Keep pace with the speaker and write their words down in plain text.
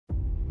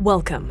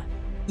Welcome.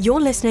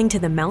 You're listening to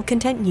the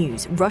Malcontent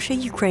News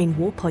Russia-Ukraine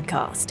War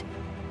podcast,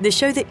 the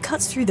show that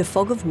cuts through the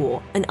fog of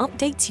war and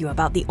updates you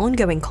about the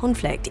ongoing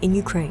conflict in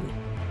Ukraine.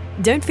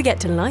 Don't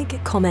forget to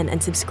like, comment,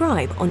 and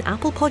subscribe on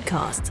Apple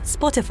Podcasts,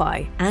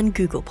 Spotify, and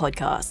Google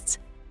Podcasts.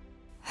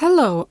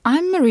 Hello,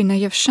 I'm Marina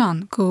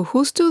Yevshan,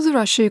 co-host of the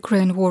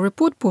Russia-Ukraine War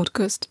Report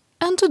podcast,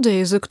 and today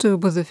is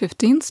October the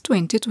 15th,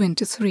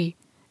 2023.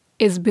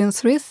 It's been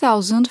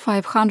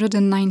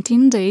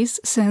 3,519 days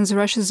since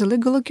Russia's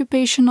illegal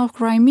occupation of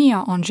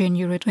Crimea on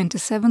January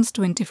 27,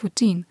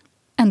 2014,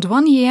 and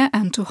 1 year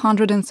and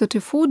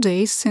 234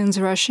 days since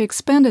Russia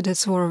expanded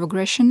its war of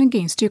aggression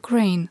against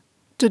Ukraine.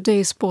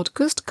 Today's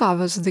podcast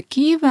covers the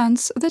key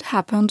events that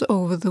happened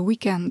over the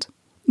weekend.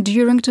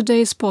 During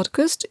today's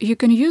podcast, you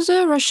can use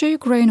a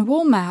Russia-Ukraine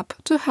war map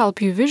to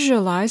help you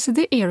visualize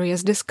the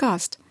areas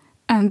discussed,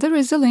 and there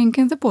is a link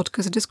in the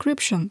podcast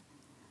description.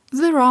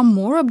 There are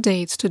more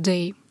updates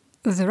today.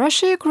 The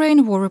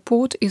Russia-Ukraine War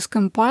Report is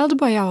compiled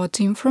by our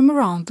team from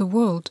around the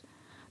world.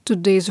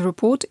 Today's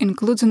report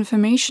includes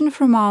information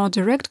from our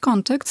direct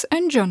contacts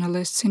and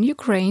journalists in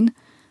Ukraine,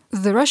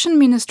 the Russian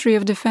Ministry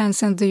of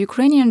Defense and the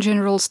Ukrainian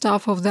General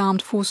Staff of the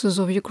Armed Forces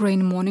of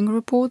Ukraine morning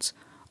reports,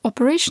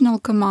 operational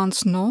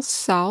commands north,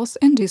 south,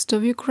 and east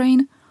of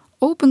Ukraine,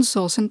 open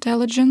source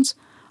intelligence,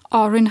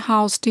 our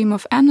in-house team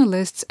of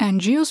analysts and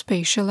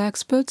geospatial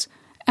experts,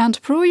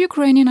 and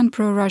pro-Ukrainian and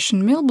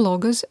pro-Russian mail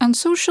bloggers and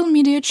social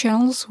media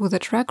channels with a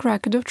track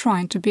record of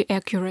trying to be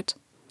accurate.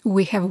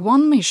 We have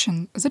one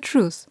mission, the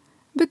truth,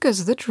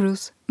 because the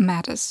truth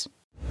matters.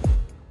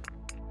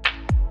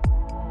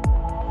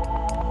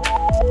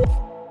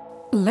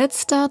 Let's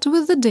start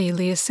with the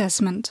daily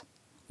assessment.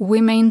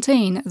 We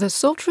maintain the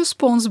soft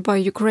response by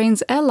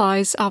Ukraine's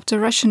allies after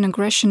Russian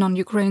aggression on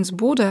Ukraine's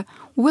border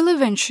will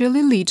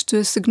eventually lead to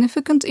a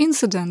significant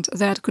incident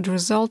that could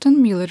result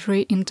in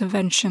military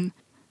intervention,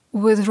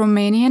 with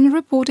Romania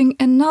reporting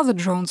another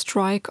drone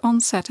strike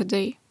on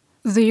Saturday.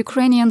 The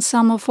Ukrainian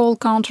summer-fall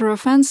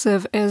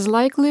counter-offensive is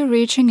likely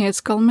reaching its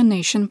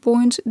culmination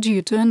point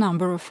due to a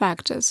number of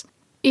factors,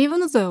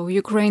 even though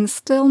Ukraine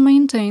still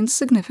maintains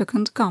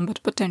significant combat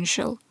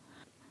potential.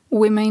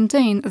 We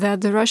maintain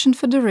that the Russian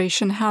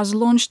Federation has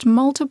launched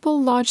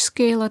multiple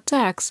large-scale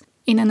attacks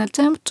in an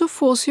attempt to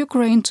force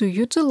Ukraine to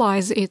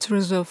utilize its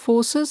reserve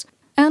forces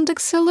and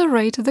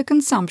accelerate the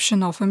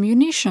consumption of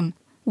ammunition,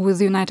 with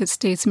the United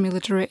States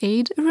military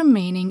aid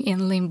remaining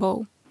in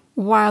limbo.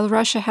 While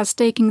Russia has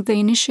taken the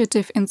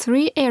initiative in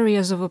 3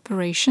 areas of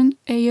operation,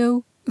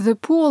 AO, the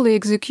poorly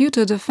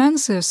executed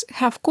offensives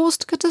have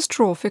caused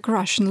catastrophic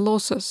Russian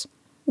losses.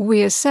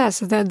 We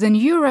assess that the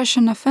new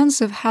Russian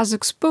offensive has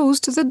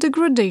exposed the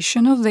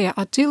degradation of their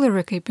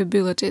artillery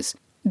capabilities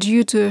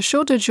due to a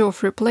shortage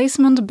of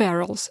replacement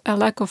barrels, a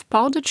lack of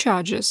powder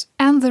charges,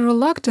 and the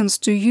reluctance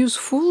to use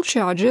full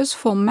charges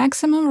for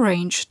maximum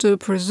range to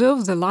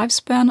preserve the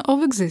lifespan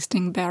of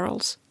existing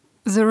barrels.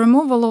 The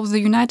removal of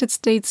the United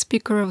States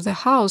Speaker of the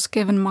House,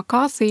 Kevin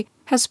McCarthy,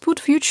 has put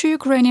future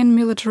Ukrainian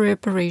military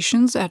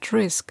operations at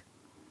risk.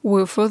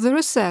 We further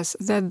assess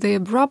that the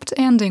abrupt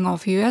ending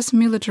of US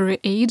military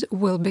aid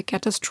will be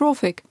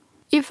catastrophic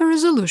if a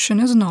resolution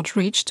is not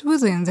reached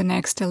within the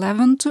next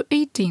 11 to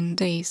 18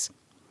 days.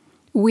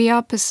 We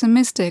are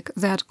pessimistic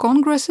that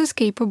Congress is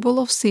capable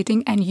of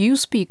seating a new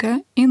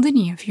speaker in the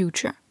near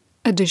future.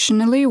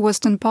 Additionally,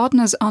 Western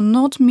partners are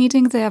not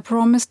meeting their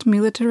promised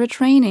military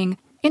training,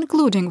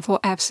 including for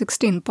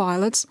F-16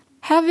 pilots,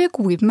 heavy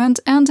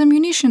equipment and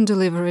ammunition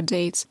delivery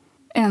dates,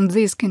 and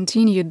these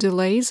continued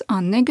delays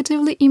are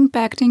negatively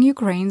impacting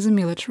Ukraine's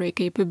military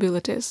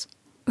capabilities.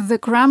 The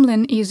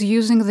Kremlin is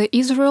using the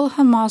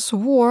Israel-Hamas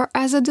war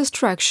as a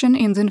distraction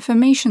in the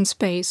information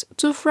space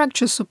to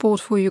fracture support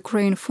for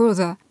Ukraine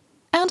further,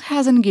 and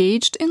has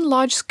engaged in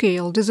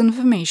large-scale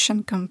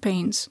disinformation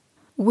campaigns.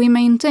 We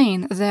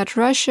maintain that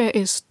Russia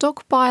is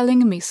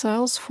stockpiling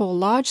missiles for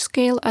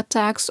large-scale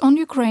attacks on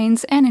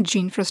Ukraine's energy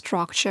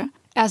infrastructure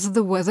as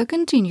the weather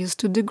continues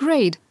to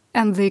degrade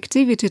and the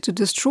activity to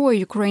destroy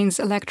Ukraine's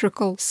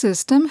electrical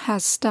system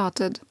has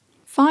started.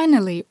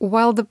 Finally,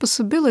 while the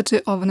possibility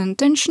of an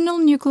intentional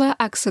nuclear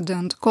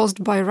accident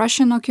caused by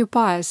Russian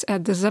occupiers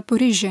at the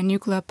Zaporizhzhia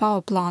nuclear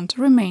power plant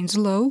remains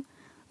low,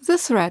 the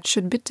threat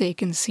should be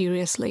taken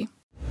seriously.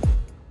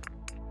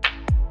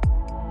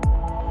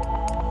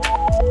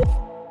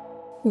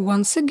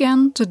 Once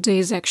again,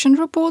 today's action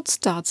report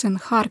starts in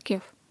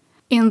Kharkiv.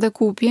 In the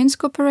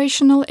Kupiansk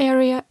operational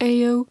area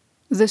AO,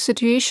 the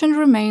situation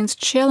remains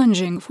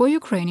challenging for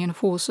Ukrainian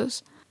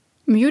forces.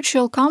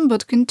 Mutual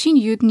combat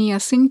continued near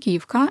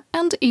Sinkivka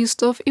and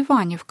east of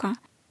Ivanivka,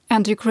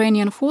 and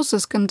Ukrainian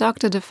forces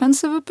conducted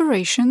offensive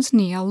operations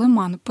near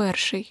Liman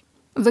Pershий.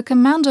 The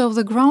commander of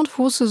the ground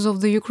forces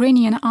of the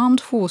Ukrainian Armed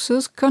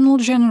Forces, Colonel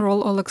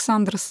General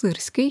Alexander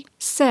Syrsky,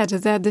 said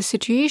that the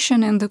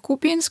situation in the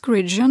Kupiansk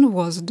region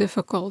was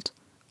difficult.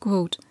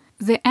 Quote,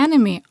 "The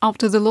enemy,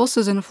 after the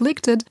losses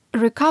inflicted,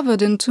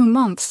 recovered in 2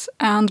 months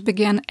and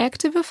began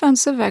active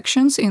offensive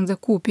actions in the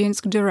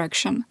Kupiansk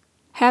direction.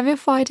 Heavy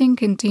fighting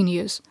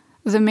continues.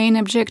 The main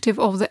objective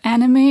of the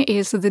enemy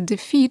is the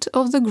defeat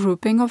of the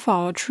grouping of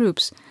our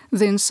troops,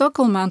 the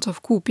encirclement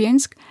of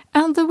Kupiansk,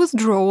 and the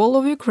withdrawal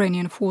of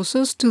Ukrainian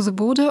forces to the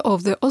border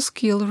of the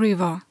Oskil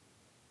River."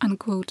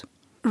 Unquote.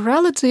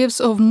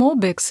 Relatives of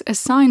Mobiks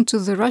assigned to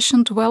the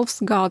Russian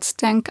 12th Guards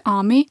Tank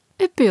Army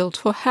appealed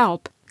for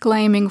help,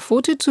 claiming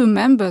 42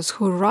 members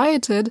who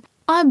rioted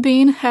are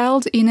being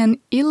held in an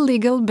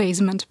illegal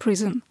basement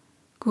prison.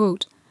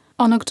 Quote,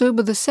 "On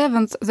October the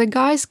 7th, the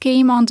guys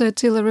came under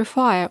artillery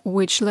fire,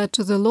 which led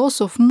to the loss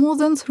of more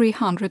than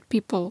 300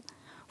 people.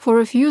 For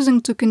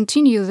refusing to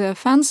continue the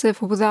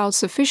offensive without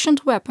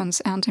sufficient weapons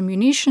and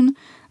ammunition,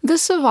 the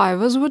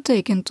survivors were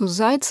taken to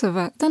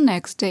Zaitsevo the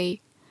next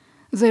day.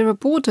 They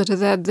reported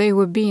that they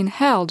were being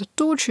held,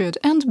 tortured,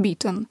 and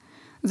beaten.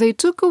 They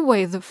took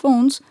away the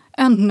phones,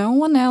 and no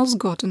one else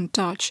got in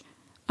touch."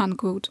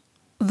 Unquote.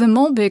 The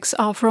Mobiks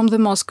are from the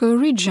Moscow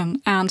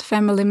region, and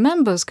family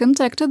members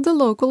contacted the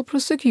local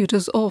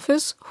prosecutor's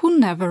office, who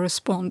never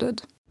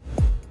responded.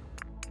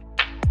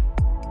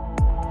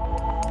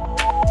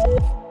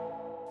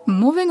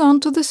 Moving on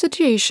to the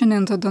situation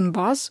in the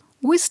Donbas,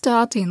 we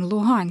start in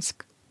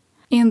Luhansk.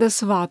 In the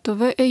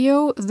Svatove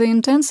AO, the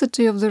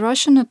intensity of the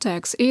Russian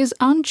attacks is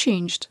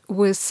unchanged,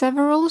 with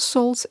several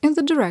assaults in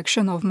the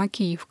direction of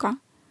Makiivka.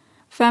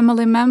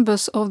 Family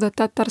members of the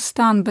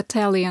Tatarstan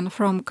battalion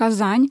from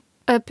Kazan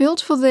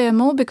appealed for their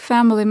Mobik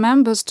family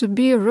members to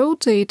be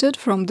rotated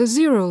from the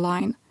zero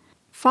line.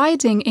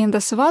 Fighting in the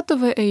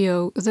Svatove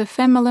AO, the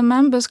family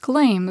members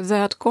claim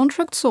that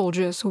contract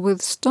soldiers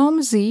with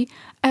Storm Z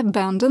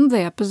abandoned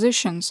their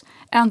positions,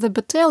 and the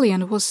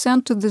battalion was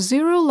sent to the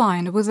zero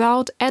line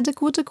without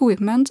adequate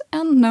equipment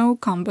and no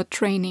combat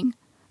training.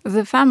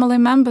 The family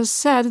members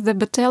said the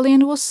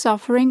battalion was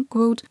suffering,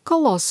 quote,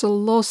 "colossal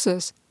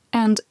losses,"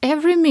 and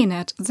every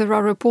minute there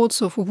are reports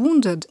of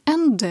wounded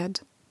and dead.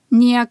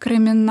 Near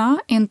Kremenna,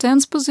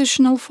 intense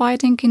positional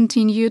fighting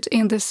continued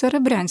in the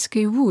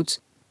Serebryansky woods,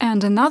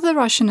 and another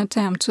Russian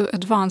attempt to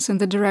advance in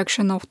the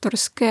direction of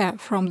Torske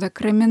from the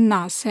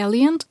Kremenna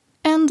salient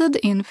ended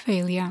in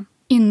failure.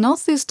 In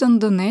northeastern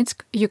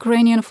Donetsk,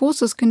 Ukrainian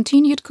forces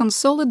continued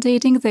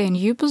consolidating their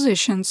new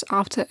positions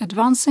after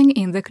advancing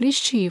in the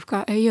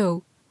Klishchiivka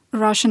AO.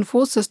 Russian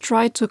forces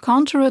tried to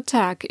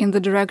counterattack in the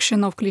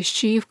direction of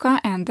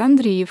Klishchiivka and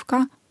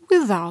Andriivka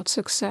without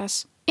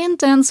success.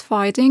 Intense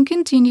fighting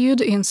continued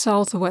in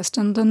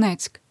southwestern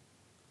Donetsk.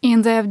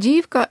 In the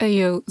Avdiivka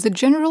AO, the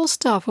General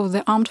Staff of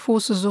the Armed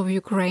Forces of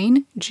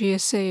Ukraine,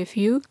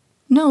 GSAFU,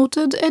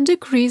 noted a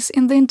decrease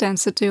in the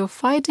intensity of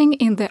fighting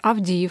in the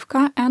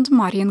Avdiivka and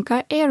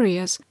Mariinka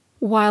areas,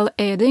 while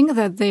adding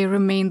that they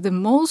remain the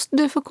most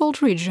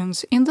difficult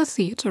regions in the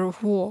theater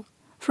of war.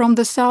 From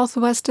the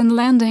southwestern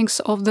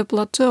landings of the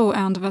Plateau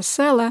and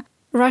Vasela,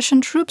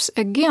 Russian troops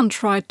again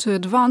tried to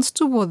advance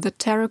toward the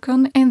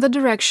Terrakon in the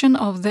direction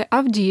of the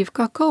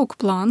Avdiivka coke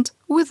plant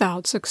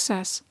without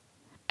success.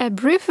 A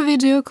brief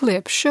video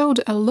clip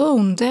showed a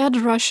lone dead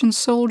Russian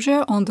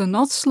soldier on the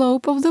north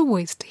slope of the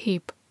waste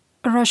heap.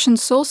 Russian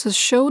sources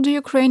showed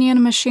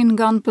Ukrainian machine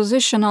gun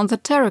position on the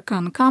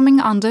Terrakon coming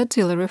under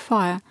artillery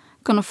fire,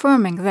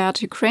 confirming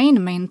that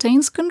Ukraine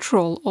maintains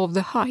control of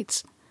the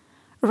heights.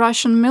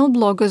 Russian mill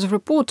bloggers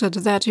reported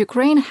that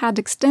Ukraine had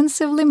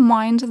extensively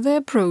mined the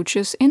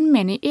approaches in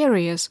many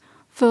areas,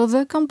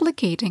 further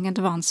complicating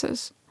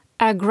advances.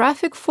 A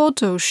graphic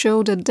photo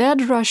showed a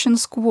dead Russian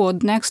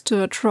squad next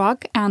to a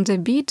truck and a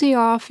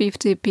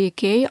BTR-50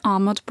 PK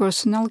armored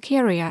personnel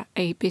carrier,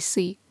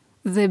 APC.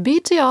 The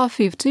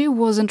BTR-50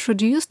 was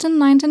introduced in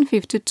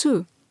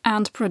 1952,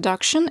 and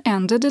production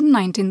ended in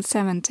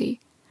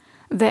 1970.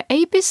 The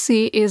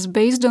APC is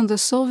based on the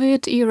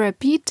Soviet-era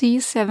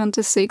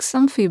PT-76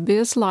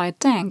 amphibious light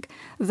tank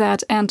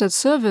that entered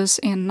service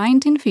in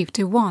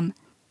 1951.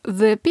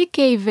 The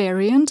PK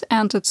variant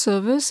entered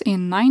service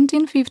in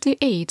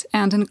 1958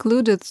 and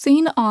included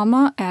thin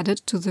armor added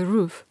to the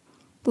roof.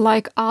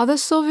 Like other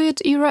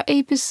Soviet-era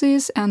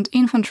APCs and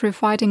infantry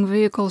fighting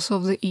vehicles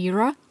of the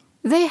era,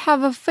 they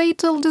have a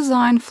fatal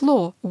design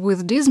flaw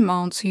with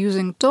dismounts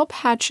using top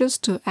hatches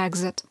to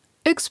exit,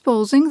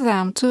 exposing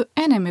them to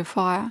enemy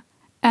fire.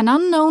 An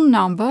unknown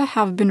number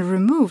have been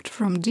removed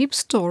from deep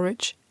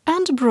storage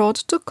and brought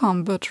to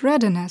combat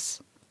readiness.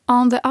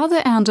 On the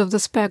other end of the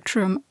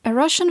spectrum, a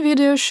Russian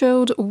video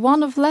showed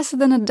one of less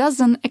than a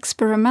dozen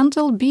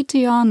experimental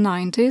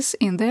BTR-90s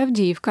in the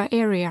Avdiivka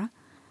area.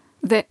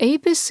 The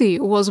APC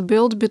was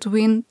built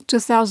between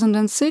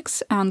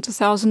 2006 and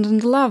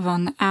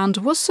 2011 and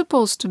was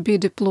supposed to be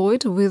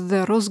deployed with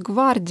the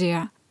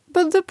Rosgvardia,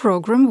 but the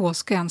program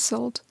was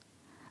cancelled.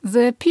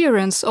 The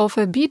appearance of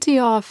a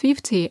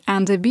BTR-50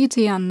 and a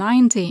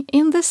BTR-90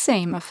 in the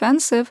same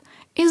offensive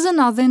is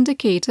another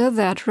indicator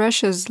that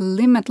Russia's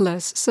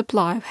limitless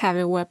supply of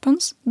heavy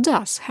weapons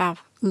does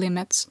have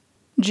limits.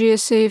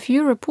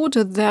 GSAFU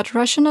reported that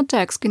Russian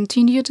attacks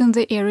continued in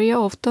the area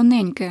of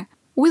Tonenke,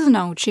 with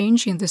no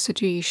change in the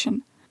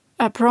situation.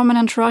 A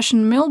prominent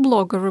Russian mill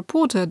blogger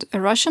reported a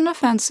Russian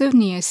offensive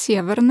near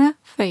Severne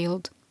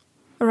failed.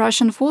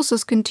 Russian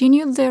forces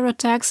continued their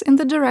attacks in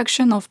the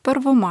direction of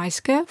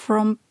Pervomaiske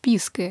from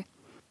Piske.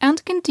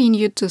 and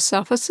continued to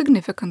suffer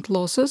significant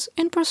losses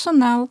in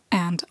personnel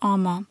and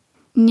armor.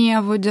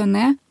 Near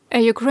Vodyane, a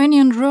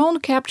Ukrainian drone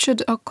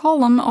captured a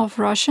column of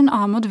Russian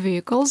armored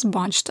vehicles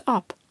bunched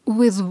up,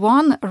 with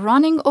one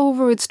running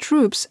over its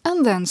troops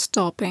and then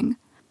stopping.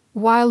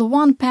 While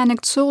one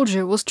panicked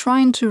soldier was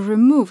trying to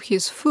remove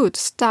his foot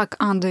stuck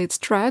under its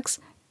tracks,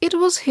 it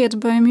was hit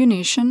by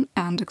ammunition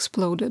and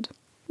exploded.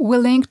 We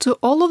link to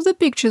all of the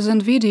pictures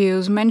and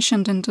videos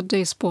mentioned in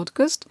today's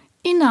podcast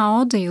in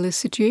our daily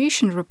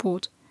situation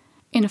report.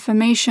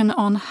 Information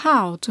on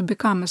how to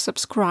become a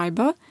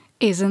subscriber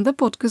is in the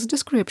podcast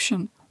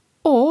description,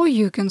 or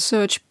you can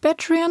search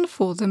Patreon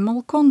for the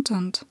more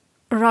content.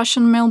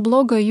 Russian male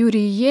blogger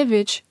Yuri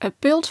Yevich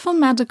appealed for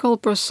medical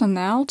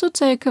personnel to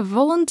take a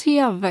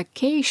volunteer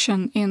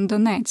vacation in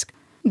Donetsk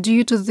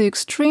due to the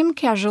extreme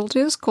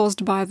casualties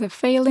caused by the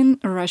failing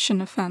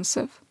Russian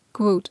offensive.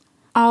 Quote,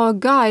 "Our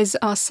guys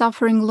are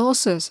suffering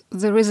losses.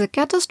 There is a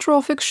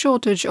catastrophic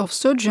shortage of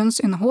surgeons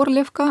in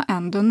Horlivka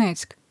and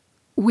Donetsk.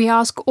 We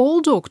ask all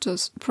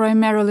doctors,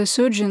 primarily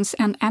surgeons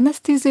and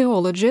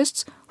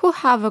anesthesiologists who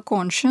have a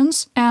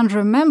conscience and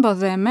remember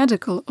their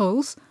medical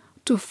oath,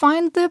 to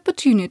find the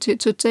opportunity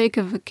to take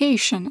a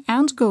vacation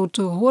and go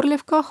to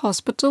Horlivka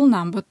Hospital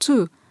No.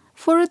 2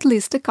 for at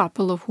least a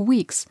couple of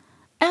weeks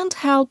and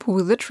help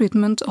with the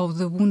treatment of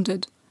the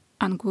wounded."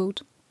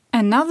 Unquote.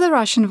 Another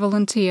Russian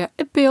volunteer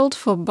appealed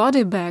for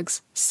body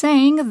bags,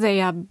 saying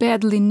they are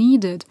badly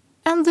needed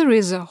and there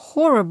is a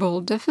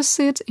horrible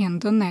deficit in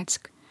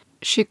Donetsk.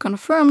 She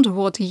confirmed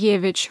what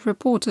Yevich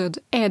reported,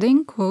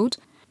 adding, quote,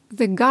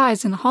 "The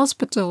guys in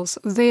hospitals,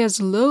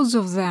 there's loads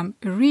of them,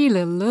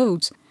 really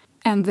loads,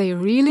 and they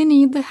really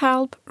need the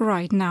help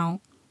right now."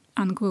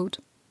 Unquote.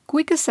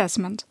 Quick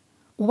assessment.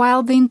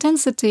 While the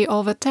intensity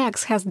of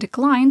attacks has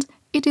declined,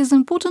 it is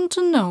important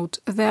to note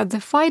that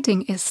the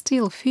fighting is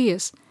still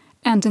fierce,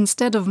 and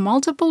instead of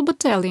multiple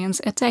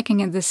battalions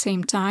attacking at the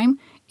same time,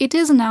 it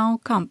is now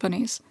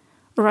companies.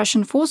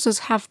 Russian forces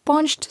have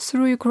punched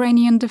through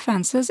Ukrainian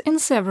defenses in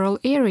several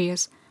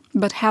areas,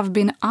 but have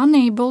been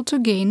unable to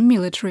gain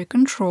military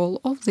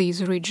control of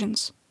these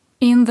regions.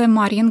 In the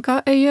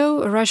Mariinka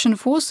AO, Russian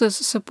forces,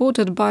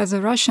 supported by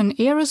the Russian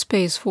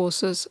Aerospace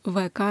Forces,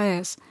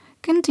 VKS,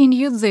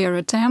 continued their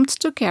attempts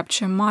to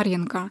capture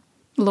Mariinka,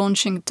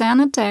 launching 10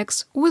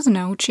 attacks with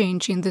no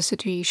change in the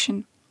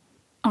situation.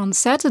 On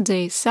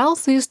Saturday,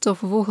 southeast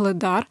of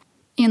Vuhledar,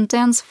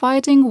 intense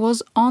fighting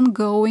was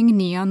ongoing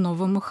near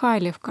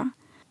Novomykhailivka.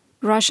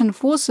 Russian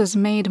forces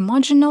made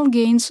marginal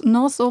gains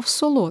north of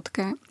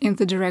Solotka in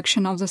the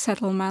direction of the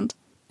settlement,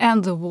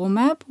 and the war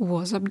map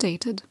was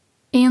updated.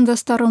 In the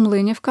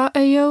Staromlynivka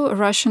AO,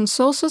 Russian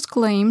sources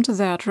claimed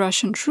that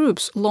Russian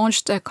troops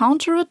launched a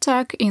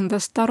counterattack in the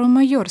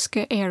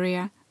Staromayorske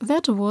area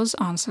that was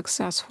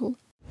unsuccessful.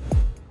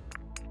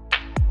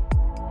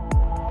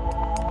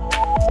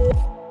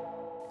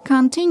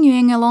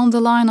 Continuing along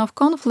the line of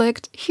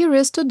conflict, here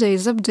is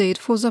today's update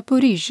for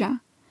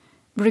Zaporizhzhia.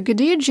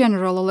 Brigadier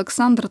General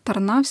Alexander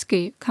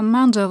Tarnavsky,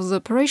 commander of the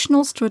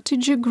Operational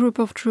Strategic Group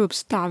of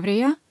Troops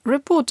Tavria,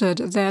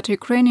 reported that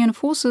Ukrainian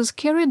forces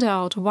carried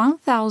out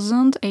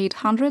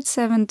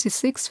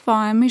 1,876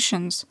 fire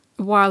missions,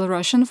 while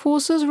Russian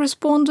forces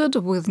responded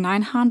with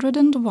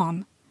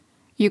 901.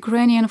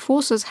 Ukrainian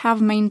forces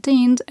have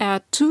maintained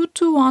a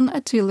 2-to-1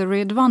 artillery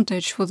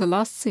advantage for the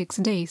last 6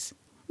 days.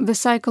 The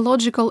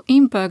psychological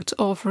impact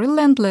of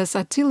relentless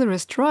artillery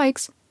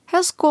strikes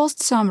has caused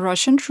some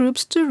Russian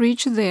troops to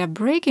reach their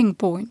breaking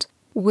point,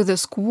 with a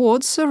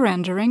squad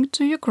surrendering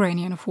to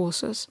Ukrainian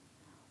forces.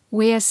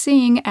 We are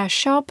seeing a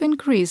sharp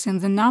increase in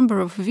the number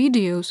of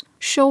videos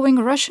showing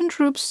Russian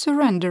troops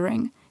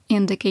surrendering,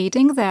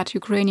 indicating that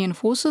Ukrainian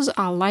forces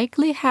are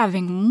likely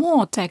having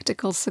more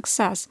tactical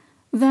success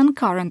than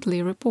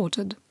currently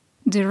reported.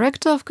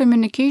 Director of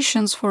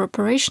Communications for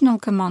Operational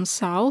Command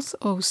South,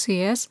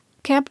 OCS,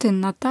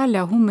 Captain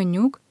Natalia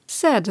Humenyuk,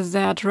 said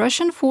that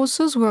Russian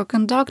forces were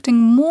conducting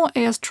more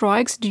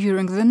airstrikes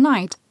during the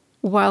night,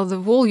 while the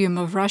volume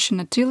of Russian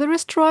artillery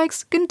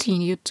strikes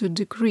continued to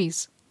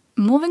decrease.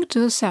 Moving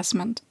to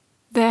assessment.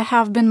 There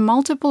have been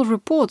multiple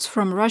reports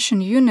from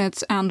Russian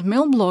units and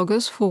mil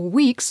bloggers for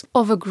weeks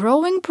of a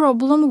growing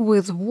problem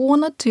with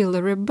worn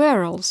artillery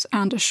barrels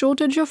and a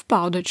shortage of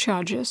powder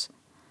charges.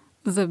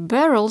 The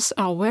barrels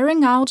are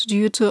wearing out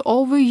due to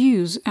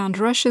overuse and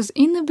Russia's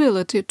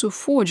inability to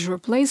forge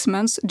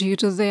replacements due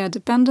to their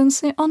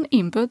dependency on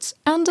imports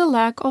and a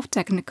lack of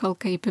technical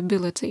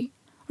capability.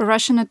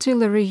 Russian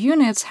artillery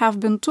units have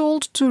been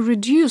told to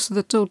reduce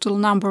the total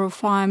number of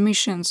fire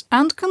missions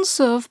and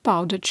conserve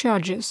powder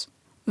charges.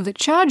 The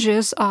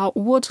charges are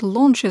what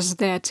launches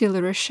the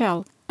artillery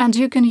shell, and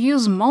you can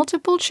use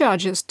multiple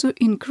charges to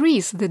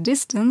increase the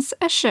distance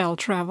a shell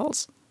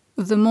travels.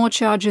 The more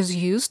charges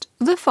used,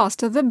 the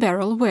faster the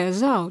barrel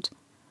wears out.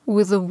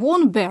 With a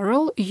worn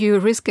barrel, you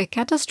risk a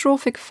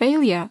catastrophic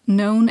failure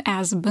known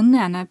as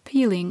banana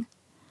peeling.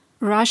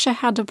 Russia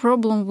had a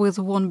problem with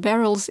worn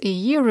barrels a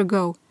year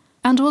ago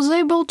and was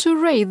able to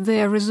raid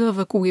their reserve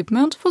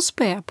equipment for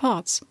spare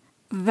parts.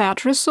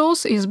 That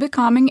resource is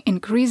becoming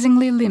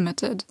increasingly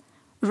limited.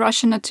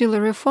 Russian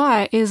artillery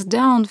fire is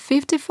down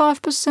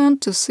 55%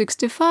 to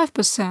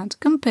 65%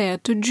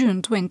 compared to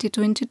June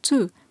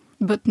 2022,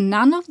 but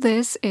none of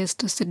this is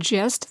to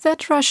suggest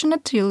that Russian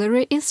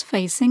artillery is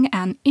facing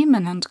an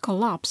imminent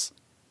collapse.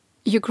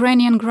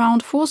 Ukrainian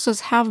ground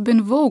forces have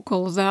been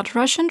vocal that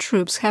Russian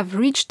troops have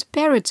reached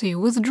parity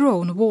with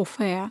drone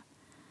warfare.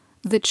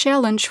 The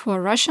challenge for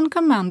Russian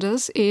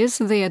commanders is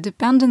their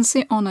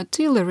dependency on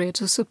artillery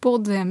to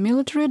support their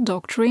military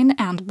doctrine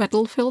and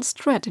battlefield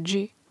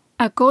strategy.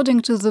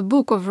 According to the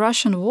Book of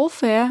Russian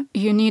Warfare,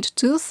 you need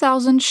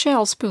 2,000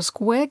 shells per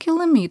square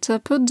kilometer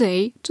per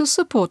day to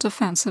support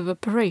offensive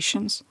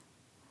operations.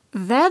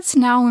 That's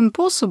now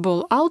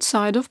impossible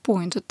outside of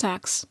point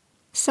attacks.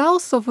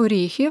 South of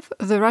Orikhiv,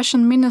 the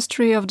Russian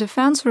Ministry of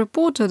Defense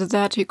reported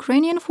that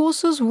Ukrainian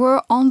forces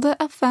were on the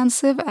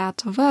offensive at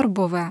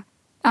Verbove,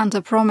 and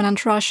a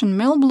prominent Russian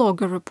mail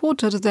blogger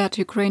reported that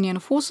Ukrainian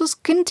forces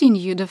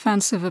continued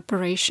offensive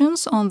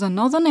operations on the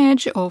northern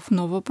edge of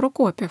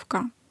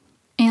Novoprokopivka.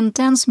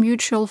 Intense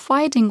mutual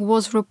fighting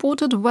was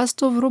reported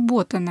west of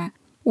Robotine,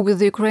 with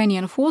the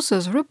Ukrainian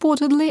forces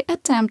reportedly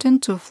attempting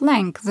to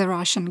flank the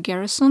Russian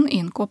garrison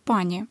in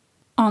Kopani.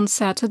 On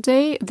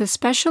Saturday, the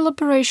Special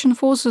Operation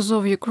Forces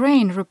of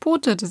Ukraine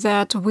reported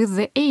that with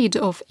the aid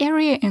of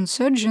area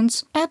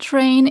insurgents, a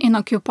train in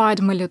occupied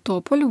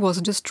Melitopol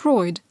was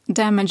destroyed,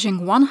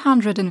 damaging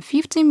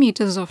 150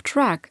 meters of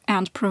track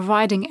and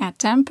providing a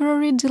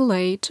temporary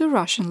delay to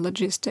Russian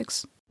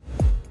logistics.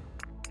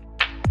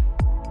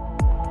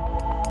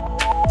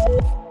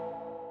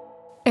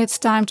 It's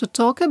time to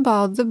talk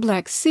about the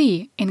Black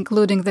Sea,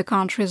 including the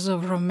countries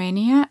of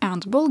Romania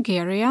and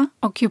Bulgaria,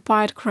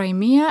 occupied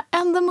Crimea,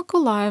 and the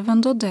Mykolaiv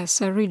and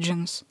Odessa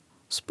regions.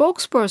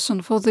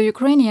 Spokesperson for the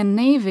Ukrainian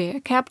Navy,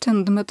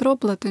 Captain Dmytro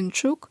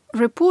Platenchuk,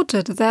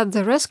 reported that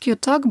the rescue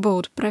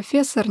tugboat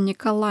Professor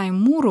Nikolai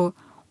Muru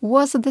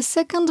was the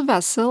second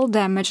vessel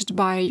damaged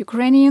by a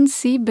Ukrainian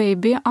Sea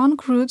Baby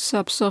uncrewed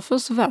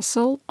subsurface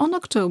vessel on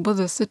October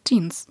the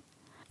 13th.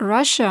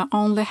 Russia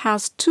only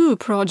has 2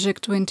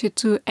 Project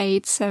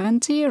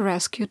 22-870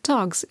 rescue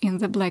tugs in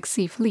the Black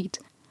Sea Fleet,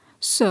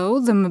 so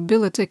the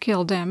mobility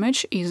kill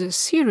damage is a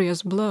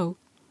serious blow.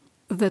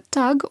 The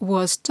tug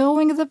was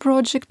towing the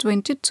Project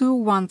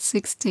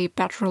 22-160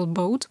 patrol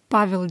boat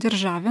Pavel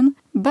Derzhavin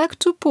back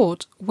to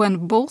port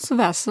when both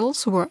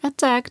vessels were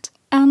attacked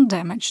and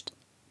damaged.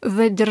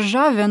 The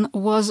Derzhavin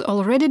was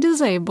already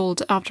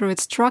disabled after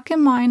it struck a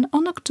mine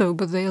on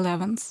October the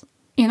 11th.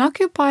 In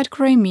occupied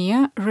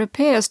Crimea,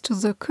 repairs to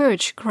the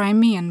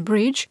Kerch-Crimean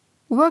Bridge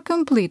were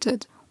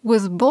completed,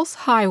 with both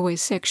highway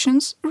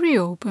sections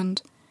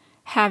reopened.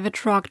 Heavy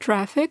truck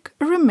traffic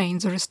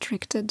remains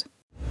restricted.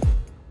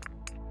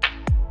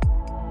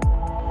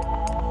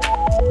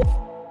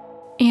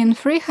 In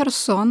Free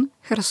Kherson,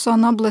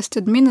 Kherson Oblast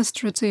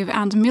administrative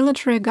and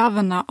military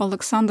governor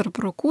Alexander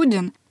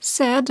Prokudin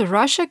said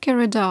Russia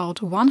carried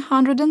out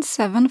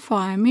 107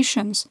 fire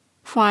missions,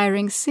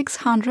 firing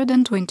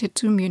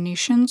 622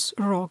 munitions,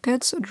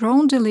 rockets,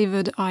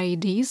 drone-delivered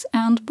IEDs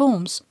and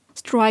bombs,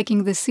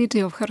 striking the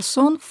city of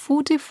Kherson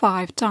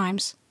 45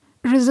 times.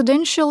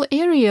 Residential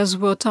areas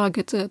were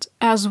targeted,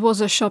 as was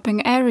a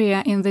shopping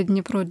area in the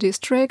Dnipro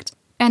district,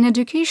 an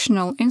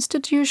educational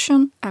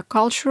institution, a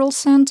cultural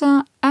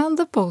center, and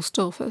the post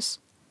office.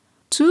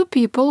 2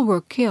 people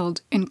were killed,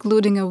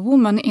 including a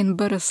woman in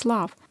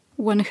Bereslav,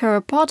 when her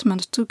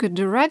apartment took a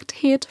direct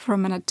hit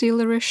from an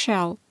artillery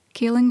shell,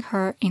 killing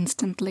her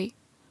instantly.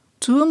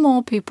 2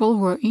 more people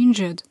were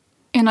injured.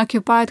 In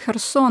occupied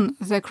Kherson,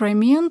 the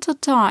Crimean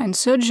Tatar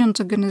insurgent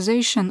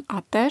organization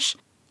Atesh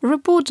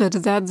reported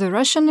that the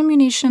Russian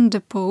ammunition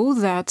depot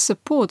that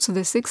supports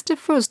the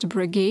 61st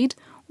Brigade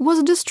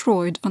was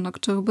destroyed on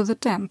October the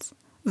 10th.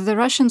 The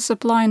Russian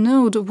supply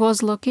node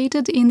was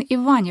located in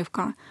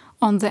Ivanivka,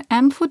 on the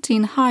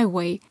M14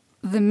 highway,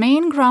 the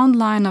main ground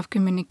line of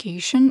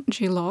communication,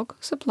 GLOG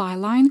supply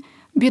line,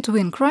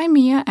 between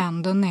Crimea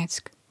and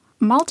Donetsk.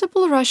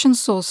 Multiple Russian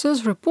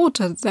sources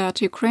reported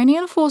that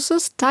Ukrainian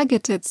forces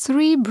targeted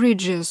 3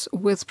 bridges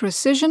with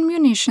precision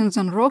munitions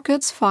and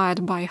rockets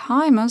fired by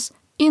HIMARS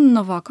in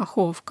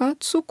Novakakhovka,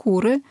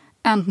 Tsukury,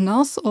 and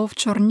north of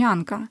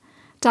Chornyanka,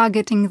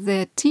 targeting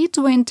the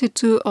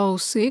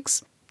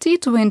T-2206,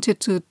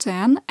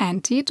 T-2210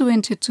 and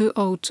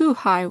T-2202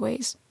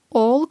 highways,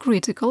 all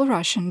critical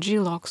Russian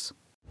GLOGs.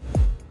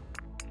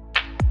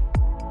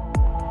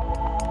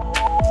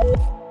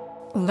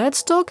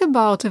 Let's talk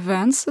about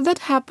events that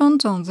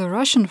happened on the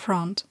Russian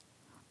front.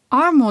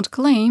 Armod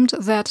claimed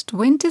that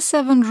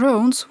 27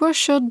 drones were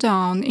shot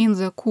down in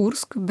the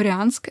Kursk,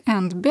 Bryansk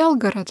and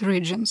Belgorod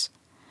regions.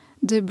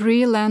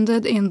 Debris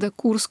landed in the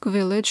Kursk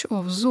village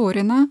of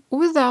Zorina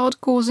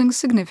without causing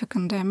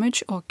significant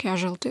damage or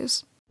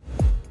casualties.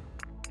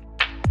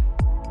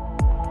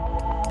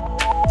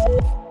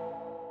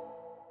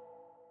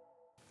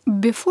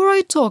 Before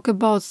I talk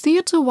about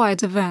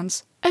theater-wide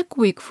events, a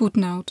quick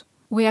footnote.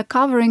 We are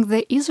covering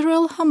the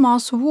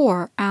Israel-Hamas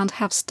war and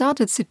have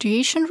started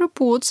situation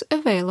reports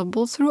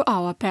available through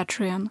our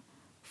Patreon.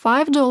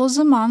 $5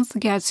 a month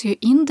gets you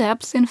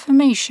in-depth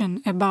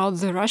information about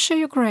the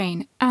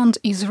Russia-Ukraine and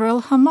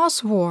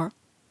Israel-Hamas war.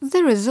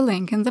 There is a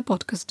link in the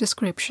podcast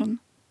description.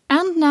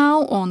 And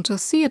now on to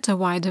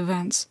theater-wide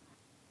events.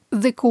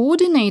 The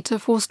coordinator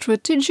for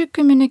strategic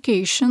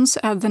communications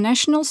at the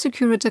National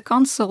Security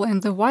Council in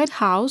the White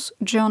House,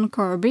 John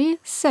Kirby,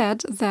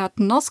 said that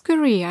North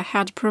Korea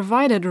had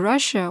provided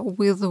Russia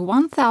with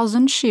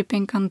 1,000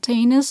 shipping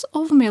containers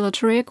of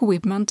military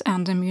equipment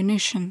and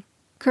ammunition.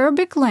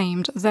 Kirby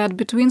claimed that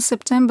between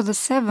September the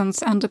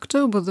 7th and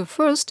October the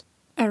 1st,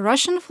 a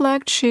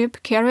Russian-flagged ship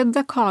carried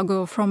the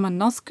cargo from a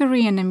North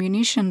Korean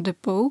ammunition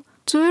depot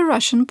to a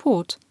Russian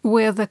port,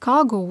 where the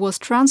cargo was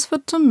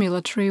transferred to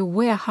military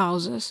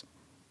warehouses.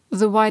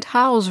 The White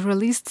House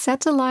released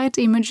satellite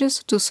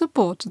images to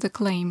support the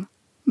claim.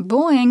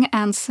 Boeing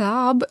and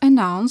Saab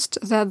announced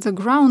that the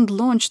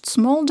ground-launched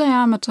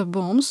small-diameter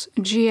bombs,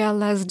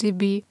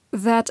 GLSDB,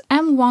 that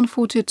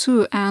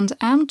M142 and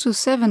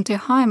M270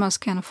 HIMARS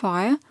can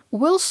fire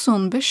will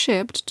soon be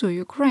shipped to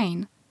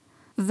Ukraine.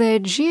 The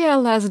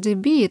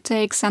GLSDB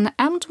takes an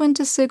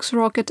M26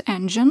 rocket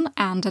engine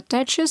and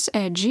attaches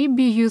a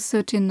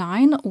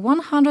GBU-39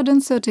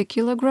 130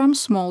 kg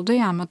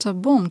small-diameter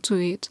bomb to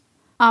it.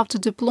 After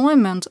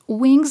deployment,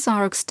 wings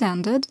are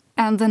extended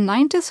and the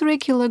 93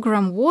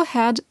 kg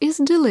warhead is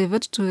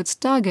delivered to its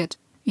target,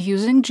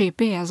 using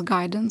GPS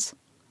guidance.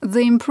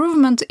 The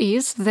improvement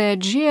is that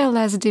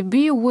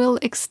GLSDB will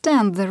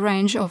extend the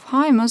range of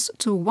HIMARS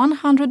to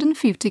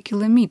 150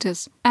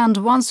 km, and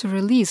once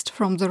released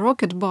from the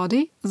rocket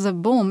body, the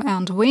bomb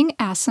and wing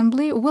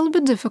assembly will be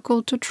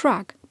difficult to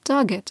track,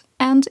 target,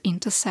 and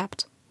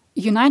intercept.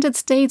 United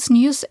States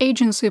news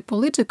agency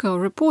Politico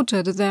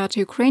reported that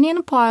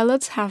Ukrainian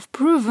pilots have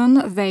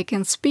proven they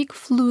can speak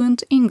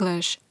fluent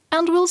English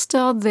and will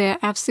start their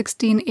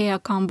F-16 air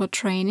combat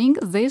training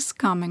this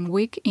coming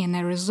week in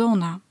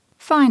Arizona.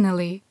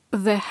 Finally,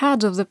 the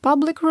head of the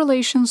Public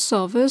Relations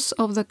Service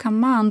of the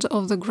Command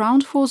of the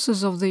Ground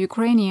Forces of the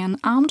Ukrainian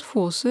Armed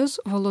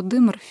Forces,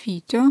 Volodymyr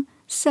Fityo,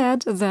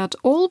 said that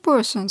all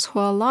persons who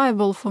are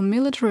liable for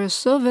military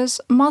service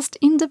must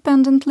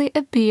independently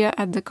appear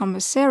at the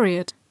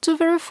commissariat to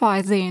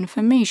verify their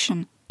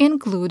information,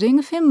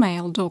 including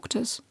female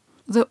doctors.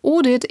 The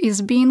audit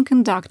is being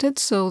conducted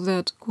so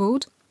that,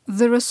 quote,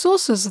 the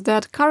resources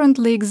that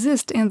currently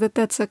exist in the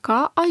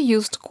TCK are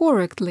used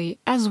correctly,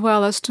 as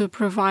well as to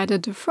provide a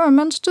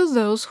deferment to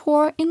those who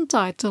are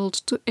entitled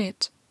to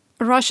it.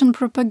 Russian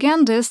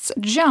propagandists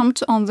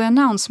jumped on the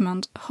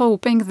announcement,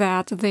 hoping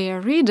that their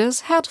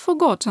readers had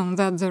forgotten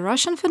that the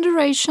Russian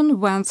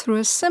Federation went through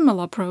a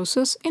similar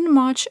process in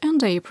March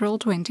and April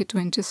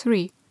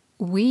 2023.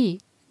 We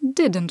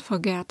didn't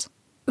forget.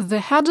 The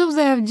head of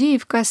the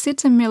Avdiivka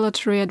City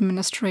Military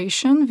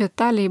Administration,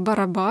 Vitaly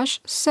Barabash,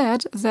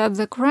 said that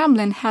the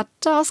Kremlin had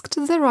tasked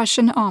the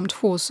Russian armed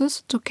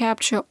forces to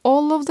capture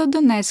all of the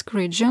Donetsk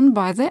region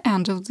by the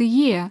end of the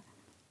year,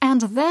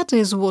 and that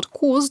is what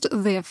caused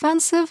the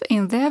offensive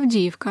in the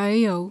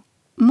Avdiivka AO.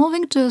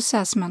 Moving to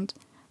assessment.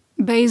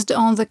 Based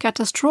on the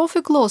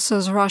catastrophic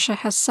losses Russia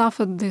has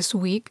suffered this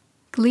week,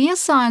 clear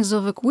signs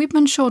of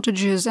equipment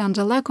shortages and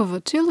a lack of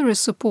artillery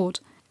support,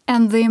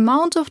 and the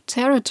amount of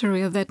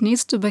territory that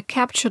needs to be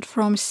captured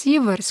from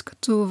Siversk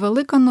to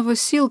Velika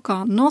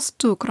Novosilka north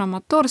to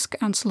Kramatorsk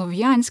and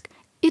Slovyansk,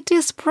 it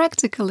is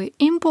practically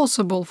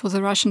impossible for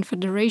the Russian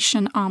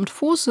Federation armed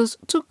forces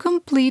to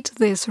complete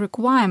this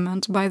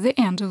requirement by the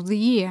end of the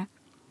year.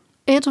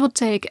 It would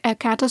take a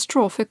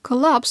catastrophic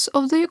collapse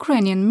of the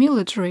Ukrainian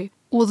military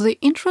or the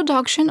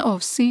introduction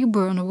of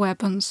sea-borne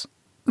weapons.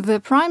 The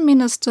Prime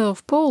Minister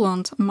of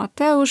Poland,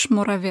 Mateusz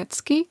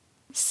Morawiecki,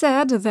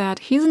 said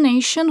that his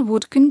nation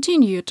would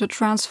continue to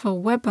transfer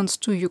weapons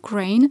to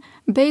Ukraine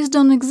based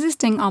on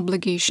existing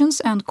obligations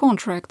and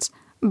contracts,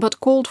 but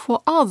called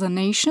for other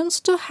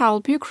nations to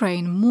help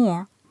Ukraine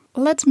more.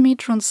 Let me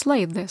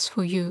translate this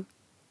for you.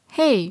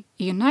 Hey,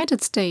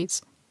 United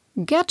States,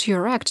 get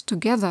your act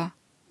together.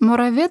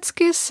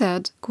 Morawiecki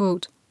said,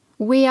 quote,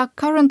 we are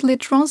currently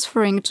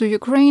transferring to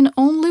Ukraine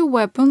only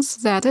weapons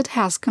that it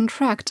has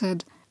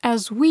contracted,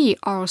 as we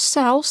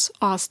ourselves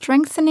are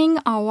strengthening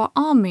our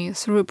army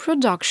through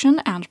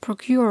production and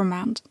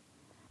procurement.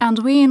 And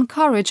we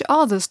encourage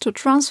others to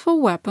transfer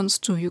weapons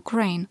to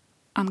Ukraine.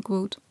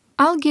 Unquote.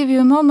 I'll give you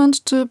a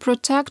moment to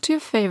protect your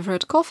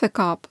favorite coffee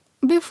cup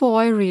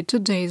before I read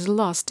today's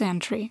last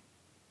entry.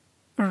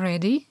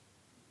 Ready?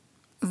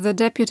 The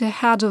deputy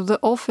head of the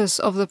Office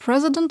of the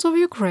President of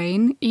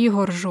Ukraine,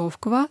 Igor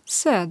Zhovkva,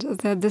 said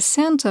that the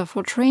Center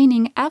for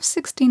Training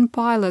F-16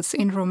 pilots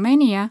in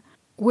Romania,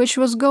 which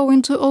was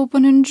going to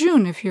open in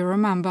June, if you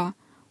remember,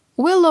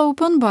 will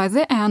open by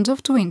the end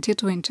of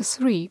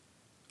 2023.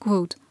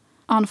 Quote,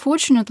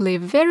 unfortunately,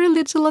 very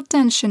little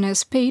attention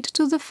is paid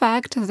to the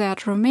fact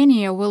that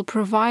Romania will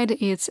provide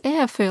its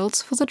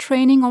airfields for the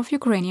training of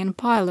Ukrainian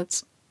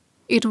pilots.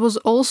 It was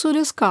also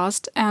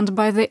discussed, and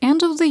by the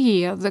end of the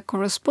year the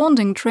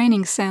corresponding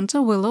training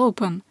center will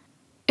open.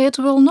 It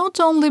will not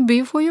only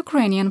be for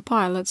Ukrainian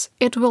pilots,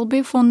 it will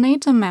be for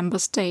NATO member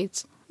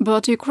states.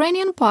 But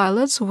Ukrainian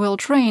pilots will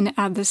train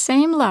at the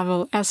same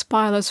level as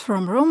pilots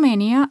from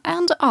Romania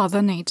and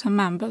other NATO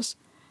members.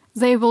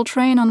 They will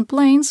train on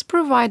planes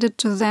provided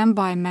to them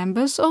by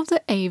members of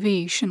the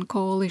Aviation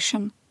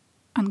Coalition."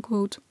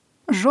 Unquote.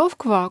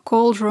 Zhovkva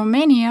called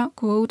Romania,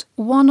 quote,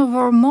 "one of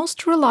our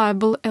most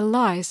reliable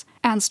allies,"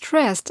 and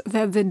stressed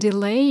that the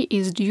delay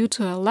is due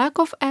to a lack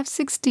of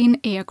F-16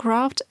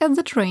 aircraft at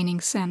the training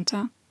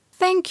center.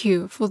 Thank you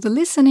for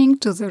listening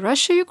to the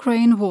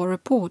Russia-Ukraine War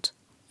Report.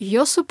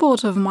 Your support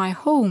of my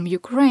home,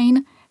 Ukraine,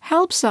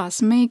 helps us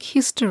make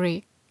history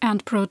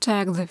and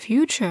protect the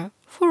future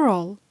for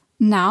all.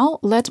 Now,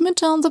 let me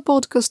turn the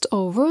podcast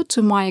over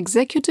to my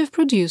executive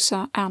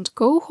producer and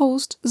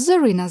co-host,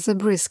 Zarina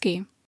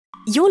Zabriskie.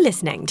 You're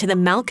listening to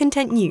the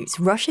Malcontent News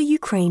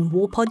Russia-Ukraine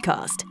War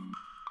Podcast.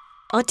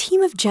 Our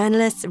team of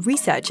journalists,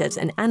 researchers,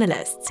 and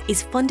analysts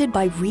is funded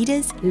by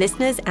readers,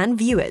 listeners, and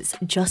viewers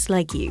just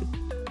like you.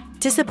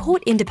 To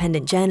support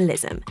independent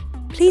journalism,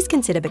 please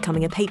consider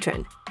becoming a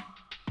patron.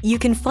 You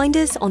can find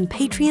us on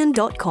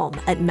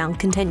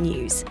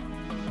patreon.com/malcontentnews.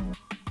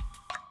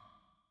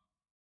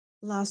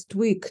 Last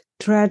week,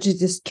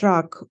 tragedy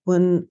struck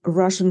when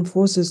Russian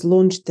forces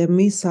launched a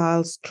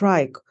missile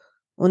strike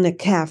on a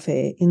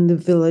cafe in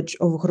the village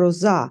of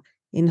Groza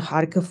in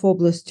Kharkiv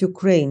Oblast,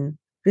 Ukraine,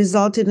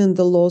 resulting in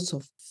the loss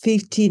of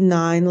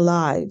 59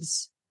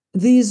 lives.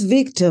 These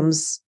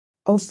victims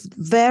of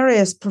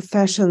various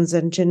professions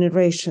and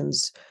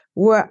generations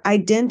were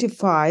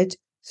identified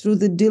through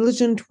the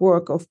diligent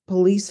work of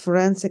police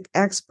forensic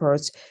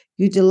experts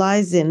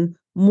utilizing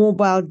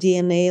mobile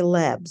DNA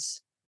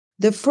labs.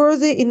 The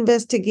further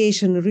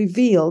investigation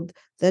revealed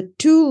that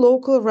two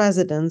local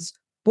residents,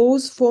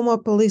 both former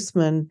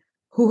policemen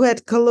who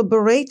had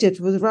collaborated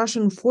with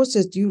Russian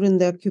forces during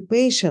the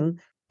occupation,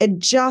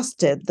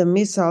 adjusted the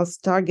missile's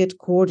target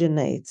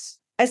coordinates.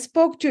 I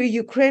spoke to a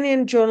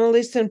Ukrainian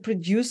journalist and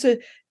producer,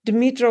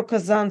 Dmytro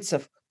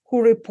Kazantsev, who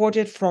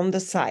reported from the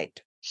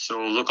site. So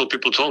local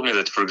people told me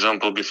that, for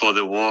example, before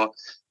the war,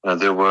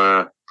 there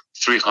were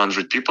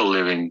 300 people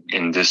living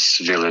in this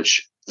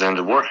village. Then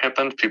the war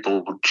happened,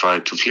 people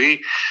tried to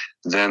flee.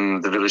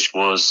 Then the village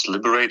was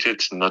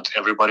liberated. Not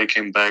everybody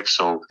came back.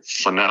 So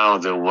for now,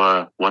 there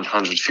were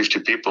 150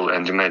 people.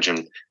 And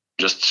imagine,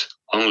 just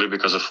only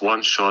because of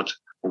one shot,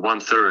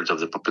 1/3 of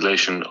the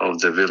population of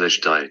the village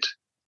died.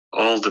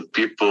 All the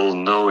people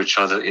know each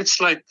other. It's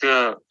like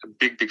a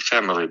big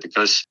family,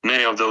 because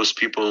many of those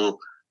people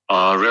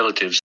are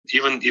relatives.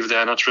 Even if they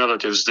are not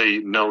relatives, they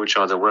know each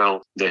other well.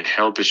 They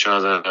help each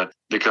other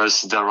because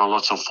there are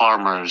lots of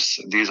farmers.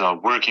 These are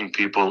working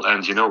people.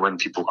 And, when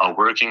people are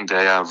working,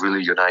 they are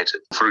really united.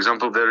 For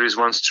example, there is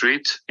one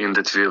street in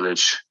that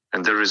village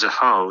and there is a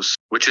house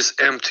which is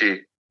empty,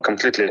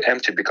 completely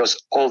empty, because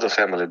all the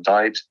family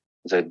died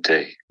that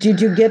day. Did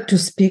you get to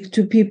speak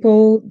to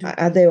people?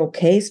 Are they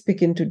okay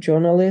speaking to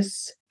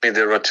journalists?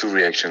 There are two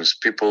reactions.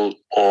 People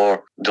or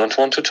don't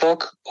want to talk,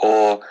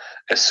 or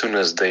as soon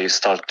as they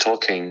start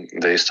talking,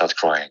 they start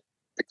crying.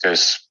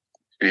 Because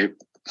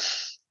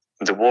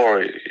the war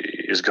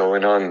is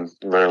going on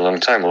a very long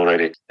time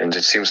already. And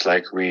it seems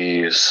like we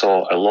saw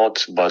a lot,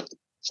 but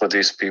for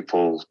these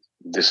people,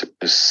 this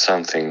is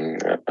something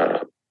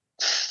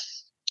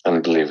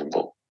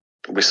unbelievable.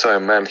 We saw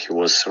a man, he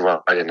was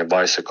riding a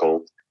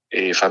bicycle.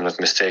 If I'm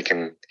not mistaken,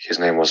 his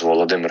name was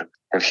Volodymyr.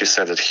 And he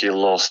said that he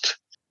lost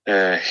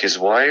his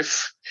wife,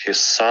 his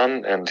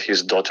son, and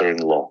his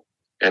daughter-in-law.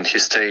 And he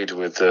stayed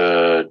with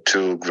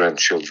 2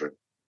 grandchildren.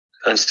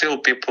 And still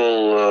people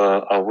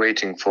are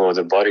waiting for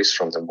the bodies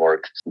from the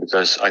morgue,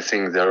 because I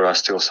think there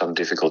are still some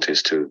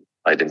difficulties to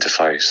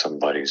identify some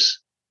bodies.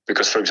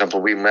 Because, for example,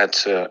 we met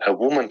a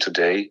woman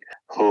today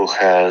who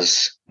has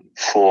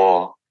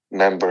 4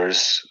 members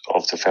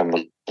of the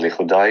family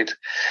who died.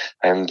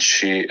 And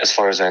she, as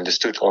far as I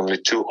understood, only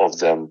 2 of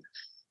them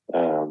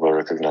were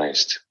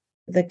recognized.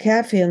 The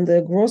cafe and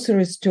the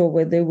grocery store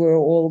where they were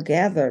all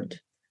gathered,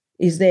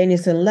 is there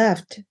anything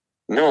left?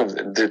 No,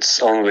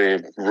 it's only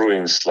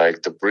ruins, like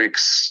the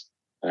bricks,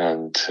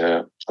 and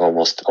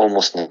almost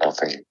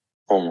nothing.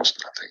 Almost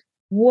nothing.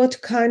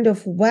 What kind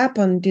of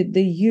weapon did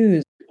they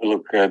use?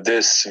 Look,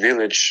 this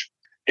village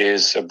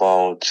is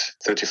about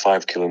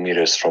 35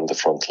 kilometers from the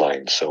front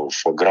line. So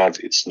for Grad,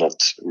 it's not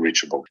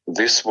reachable.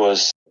 This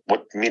was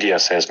what media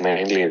says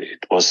mainly.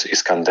 It was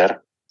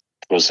Iskander.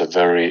 It was a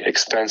very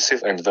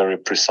expensive and very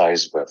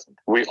precise weapon.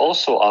 We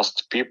also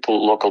asked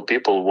local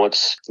people,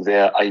 what's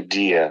their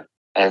idea.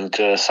 And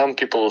some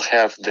people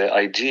have the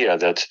idea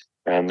that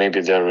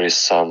maybe there is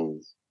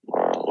some,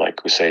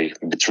 like we say,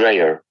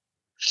 betrayer,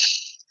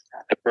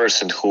 a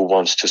person who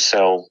wants to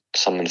sell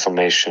some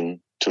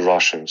information to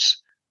Russians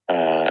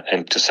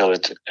and to sell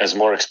it as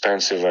more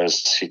expensive as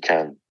he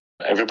can.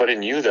 Everybody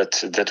knew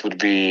that would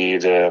be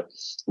the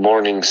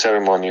morning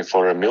ceremony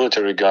for a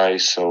military guy.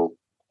 So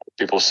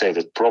people say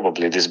that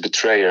probably this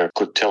betrayer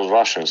could tell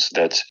Russians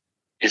that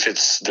if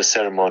it's the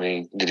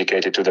ceremony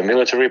dedicated to the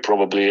military,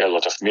 probably a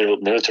lot of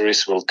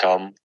militaries will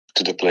come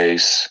to the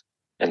place.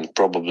 And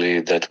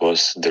probably that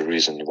was the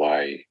reason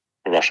why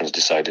Russians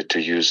decided to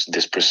use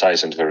this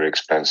precise and very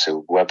expensive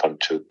weapon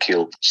to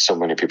kill so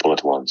many people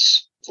at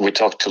once. We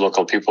talked to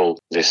local people.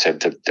 They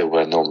said that there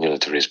were no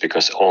militaries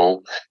because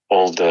all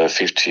the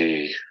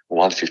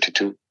 51,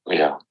 52,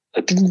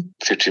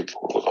 50,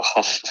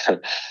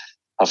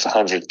 half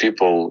 100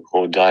 people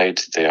who died,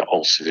 they are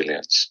all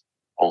civilians.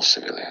 All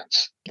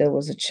civilians. There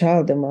was a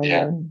child among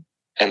them.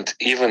 And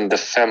even the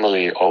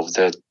family of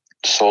the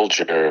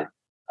soldier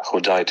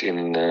who died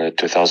in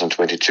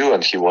 2022,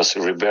 and he was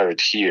reburied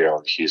here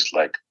on his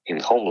in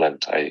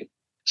homeland,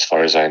 as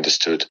far as I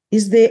understood.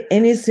 Is there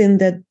anything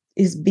that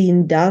is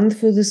being done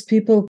for these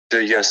people?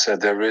 Yes,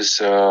 there is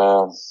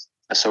a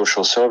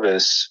social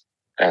service,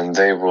 and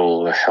they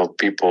will help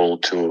people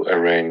to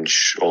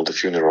arrange all the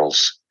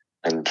funerals.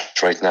 And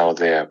right now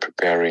they are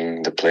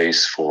preparing the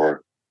place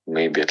for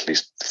maybe at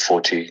least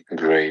 40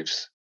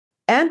 graves.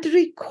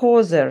 Andriy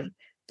Kozer,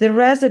 the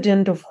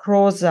resident of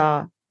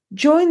Hroza,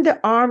 joined the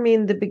army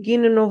in the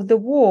beginning of the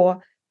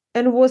war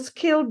and was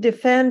killed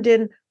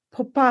defending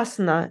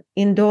Popasna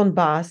in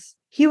Donbass.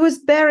 He was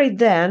buried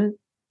then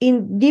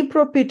in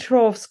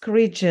Dnipropetrovsk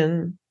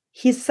region.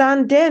 His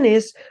son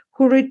Denis,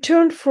 who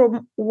returned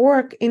from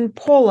work in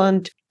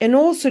Poland and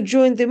also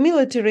joined the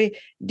military,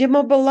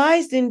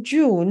 demobilized in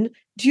June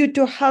due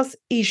to health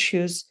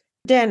issues.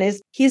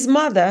 Denis, his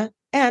mother,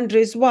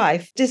 Andriy's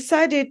wife,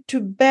 decided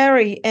to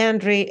bury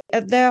Andriy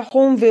at their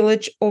home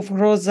village of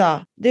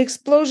Hroza. The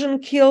explosion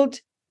killed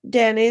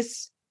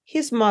Denis,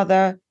 his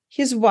mother,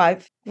 his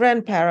wife,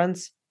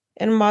 grandparents,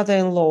 and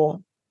mother-in-law.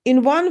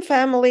 In one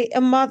family,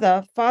 a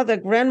mother, father,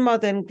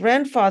 grandmother, and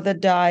grandfather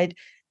died,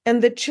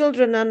 and the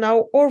children are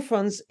now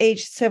orphans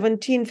aged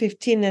 17,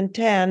 15, and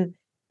 10.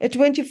 A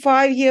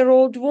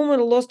 25-year-old woman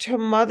lost her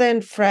mother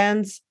and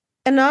friends.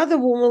 Another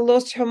woman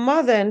lost her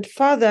mother and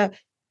father.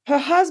 Her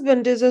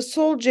husband is a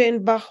soldier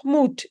in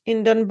Bakhmut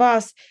in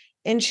Donbass,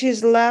 and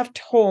she's left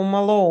home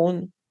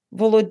alone.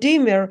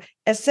 Volodymyr,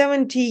 a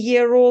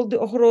 70-year-old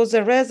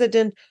Hroza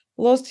resident,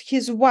 lost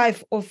his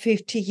wife of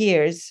 50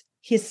 years,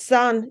 his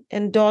son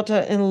and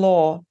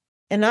daughter-in-law.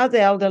 Another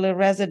elderly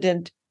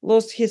resident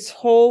lost his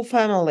whole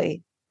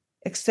family,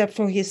 except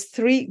for his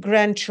 3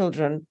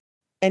 grandchildren,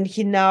 and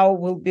he now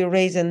will be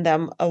raising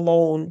them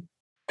alone.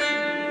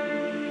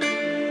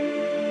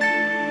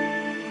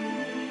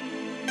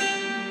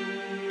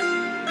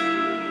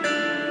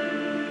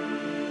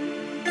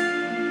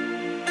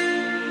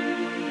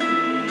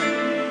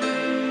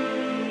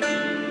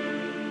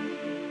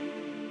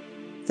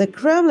 The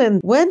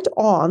Kremlin went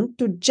on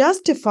to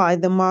justify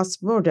the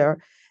mass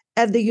murder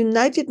at the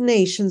United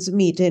Nations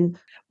meeting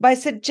by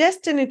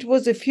suggesting it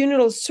was a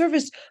funeral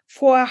service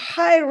for a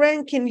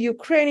high-ranking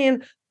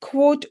Ukrainian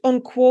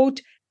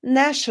quote-unquote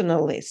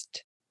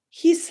nationalist.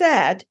 He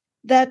said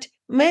that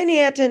many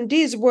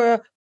attendees were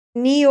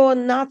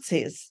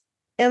neo-Nazis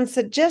and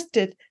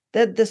suggested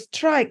that the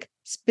strike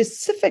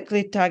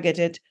specifically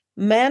targeted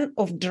men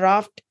of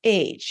draft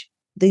age.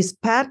 This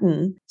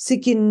pattern,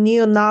 seeking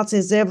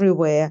neo-Nazis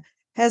everywhere,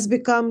 has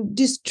become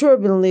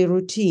disturbingly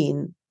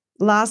routine.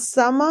 Last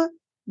summer,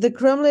 the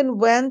Kremlin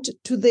went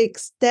to the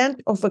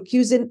extent of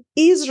accusing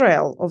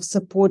Israel of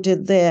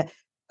supporting their,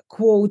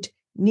 quote,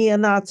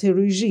 neo-Nazi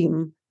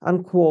regime,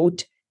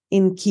 unquote,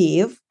 in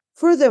Kiev.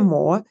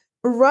 Furthermore,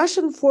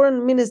 Russian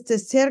Foreign Minister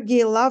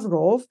Sergei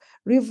Lavrov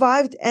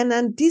revived an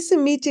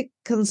anti-Semitic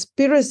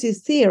conspiracy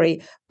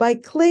theory by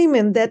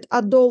claiming that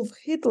Adolf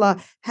Hitler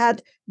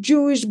had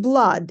Jewish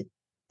blood,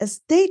 a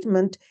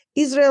statement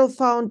Israel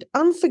found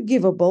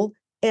unforgivable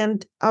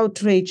and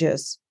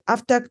outrageous.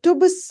 After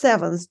October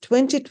 7,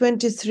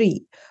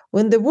 2023,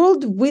 when the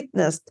world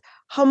witnessed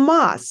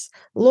Hamas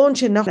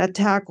launching an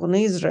attack on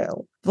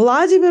Israel,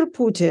 Vladimir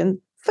Putin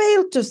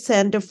failed to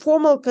send a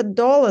formal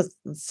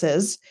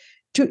condolences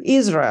to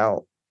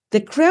Israel.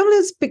 The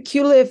Kremlin's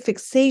peculiar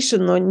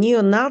fixation on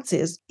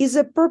neo-Nazis is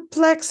a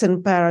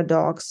perplexing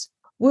paradox.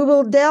 We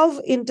will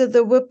delve into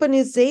the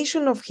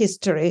weaponization of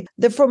history,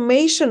 the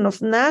formation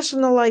of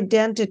national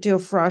identity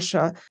of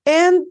Russia,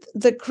 and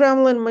the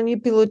Kremlin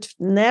manipulative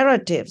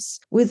narratives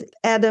with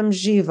Adam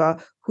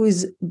Zhiva, who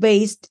is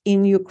based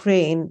in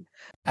Ukraine.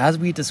 As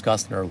we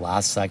discussed in our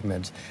last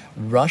segment,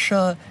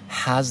 Russia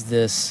has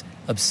this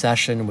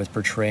obsession with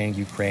portraying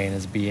Ukraine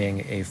as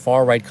being a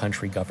far-right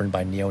country governed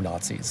by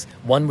neo-Nazis.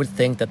 One would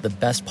think that the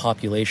best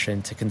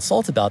population to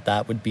consult about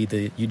that would be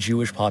the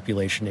Jewish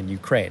population in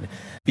Ukraine,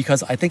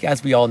 because I think,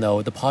 as we all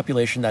know, the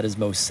population that is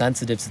most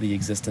sensitive to the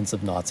existence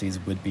of Nazis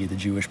would be the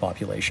Jewish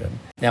population.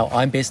 Now,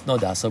 I'm based in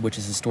Odessa, which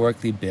has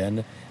historically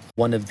been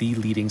one of the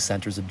leading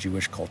centers of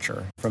Jewish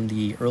culture. From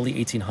the early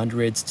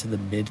 1800s to the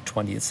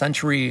mid-20th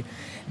century,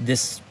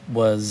 this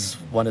was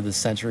one of the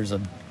centers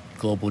of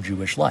global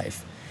Jewish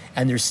life.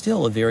 And there's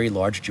still a very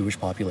large Jewish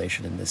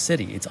population in this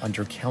city. It's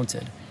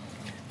undercounted.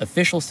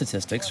 Official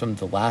statistics from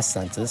the last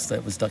census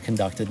that was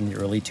conducted in the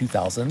early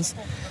 2000s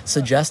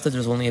suggest that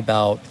there's only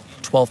about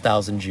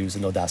 12,000 Jews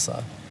in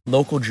Odessa.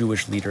 Local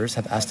Jewish leaders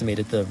have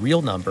estimated the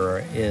real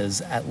number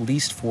is at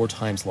least 4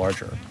 times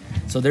larger.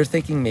 So they're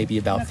thinking maybe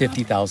about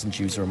 50,000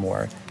 Jews or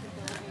more,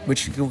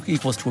 which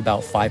equals to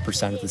about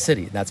 5% of the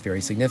city. That's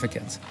very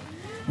significant.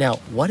 Now,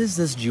 what does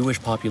this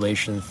Jewish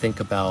population think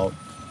about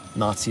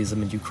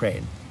Nazism in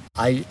Ukraine?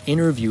 I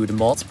interviewed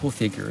multiple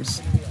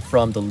figures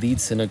from the lead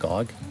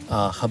synagogue,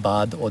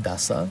 Chabad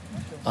Odessa,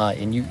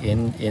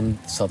 in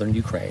southern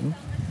Ukraine,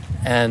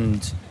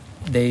 and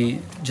they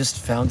just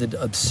found it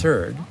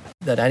absurd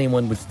that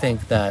anyone would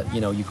think that,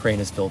 Ukraine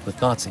is filled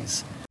with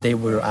Nazis. They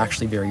were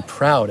actually very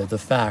proud of the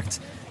fact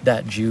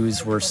that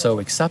Jews were so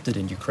accepted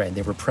in Ukraine.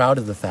 They were proud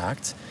of the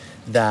fact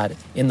that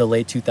in the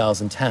late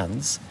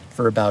 2010s,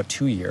 for about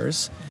 2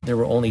 years, there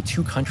were only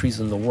 2 countries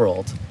in the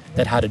world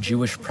that had a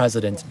Jewish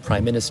president,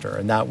 prime minister,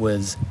 and that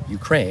was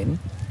Ukraine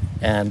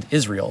and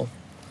Israel.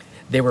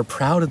 They were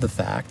proud of the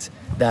fact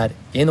that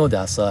in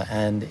Odessa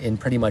and in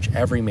pretty much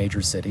every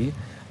major city,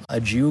 a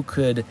Jew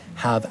could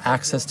have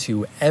access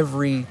to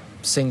every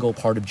single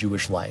part of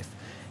Jewish life.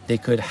 They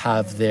could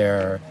have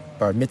their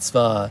bar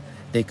mitzvah,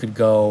 they could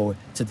go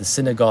to the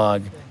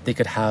synagogue, they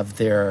could have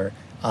their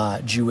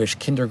Jewish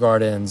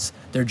kindergartens,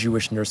 their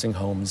Jewish nursing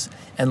homes,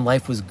 and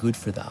life was good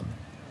for them.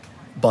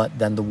 But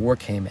then the war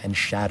came and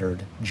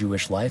shattered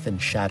Jewish life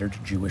and shattered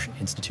Jewish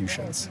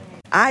institutions.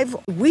 I've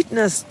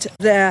witnessed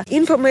the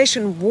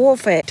information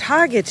warfare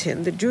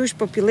targeting the Jewish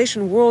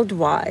population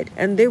worldwide,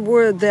 and they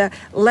were the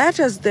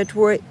letters that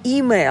were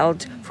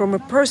emailed from a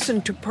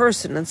person to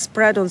person and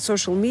spread on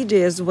social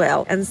media as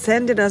well, and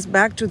sending us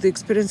back to the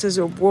experiences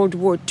of World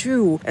War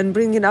II and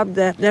bringing up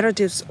the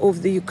narratives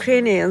of the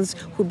Ukrainians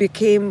who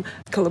became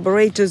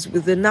collaborators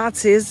with the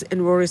Nazis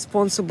and were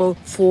responsible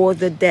for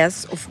the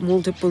deaths of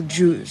multiple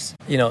Jews.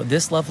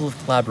 This level of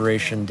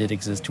collaboration did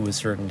exist to a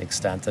certain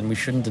extent, and we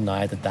shouldn't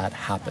deny that that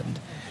happened.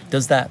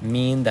 Does that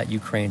mean that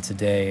Ukraine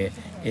today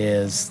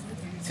is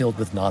filled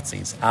with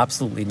Nazis?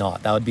 Absolutely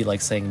not. That would be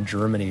like saying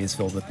Germany is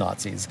filled with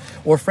Nazis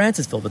or France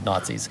is filled with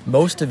Nazis.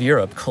 Most of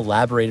Europe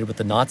collaborated with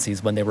the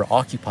Nazis when they were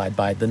occupied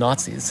by the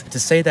Nazis. To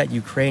say that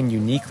Ukraine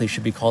uniquely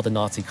should be called a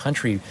Nazi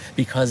country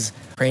because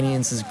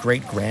Ukrainians'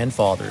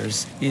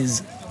 great-grandfathers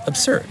is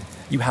absurd.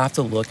 You have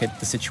to look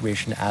at the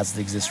situation as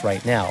it exists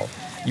right now.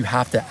 You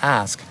have to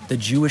ask the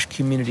Jewish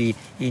community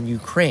in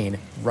Ukraine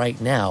right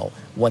now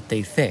what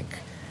they think.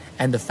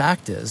 And the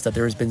fact is that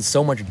there has been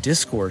so much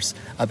discourse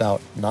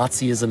about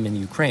Nazism in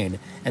Ukraine,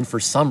 and for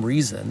some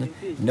reason,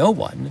 no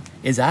one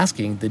is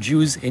asking the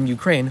Jews in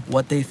Ukraine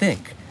what they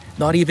think.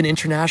 Not even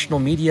international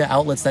media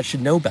outlets that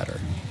should know better.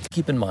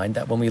 Keep in mind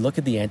that when we look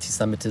at the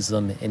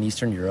anti-Semitism in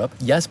Eastern Europe,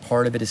 yes,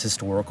 part of it is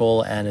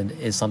historical and it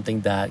is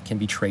something that can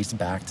be traced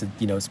back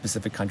to,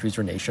 specific countries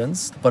or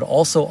nations, but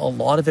also a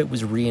lot of it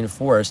was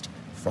reinforced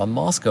from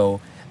Moscow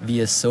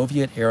via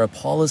Soviet-era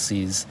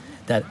policies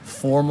that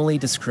formally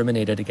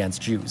discriminated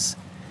against Jews.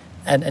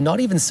 And not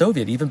even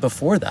Soviet, even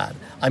before that.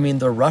 I mean,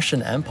 the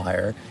Russian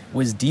Empire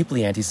was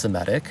deeply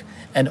anti-Semitic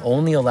and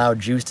only allowed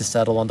Jews to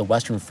settle on the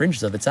western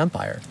fringes of its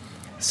empire.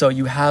 So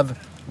you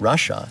have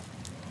Russia,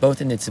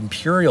 both in its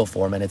imperial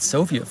form and its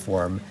Soviet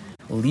form,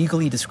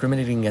 legally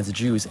discriminating against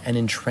Jews and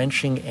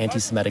entrenching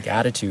anti-Semitic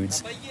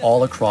attitudes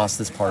all across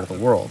this part of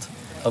the world.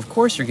 Of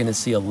course, you're going to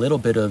see a little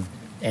bit of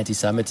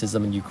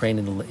anti-Semitism in Ukraine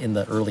in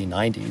the early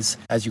 90s,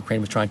 as Ukraine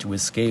was trying to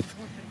escape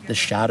the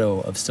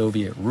shadow of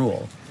Soviet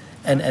rule.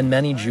 And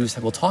many Jews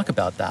will talk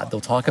about that. They'll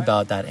talk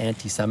about that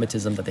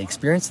anti-Semitism that they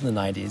experienced in the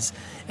 90s,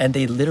 and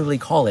they literally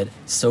call it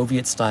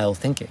Soviet-style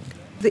thinking.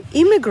 The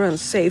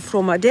immigrants, say,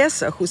 from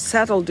Odessa who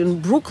settled in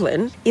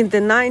Brooklyn in the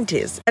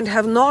 90s and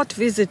have not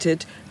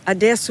visited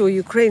Odessa or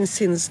Ukraine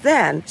since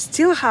then,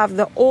 still have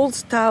the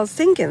old-style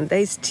thinking.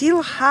 They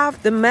still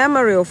have the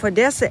memory of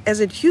Odessa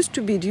as it used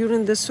to be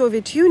during the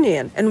Soviet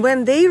Union. And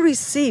when they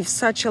receive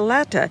such a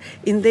letter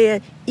in their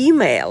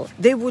email,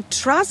 they would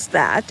trust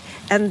that,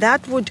 and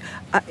that would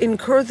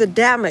incur the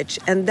damage,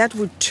 and that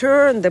would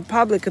turn the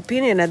public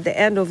opinion at the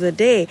end of the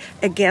day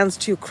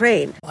against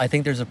Ukraine. I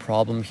think there's a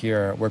problem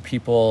here where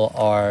people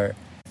are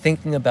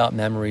thinking about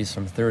memories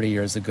from 30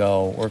 years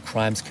ago or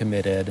crimes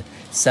committed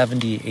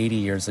 70, 80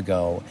 years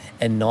ago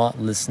and not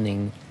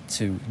listening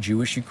to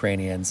Jewish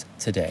Ukrainians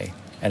today.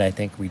 And I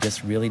think we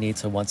just really need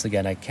to, once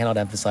again, I cannot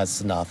emphasize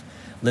this enough,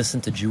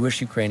 listen to Jewish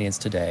Ukrainians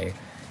today.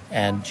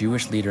 And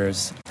Jewish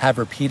leaders have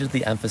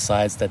repeatedly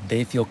emphasized that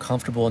they feel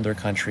comfortable in their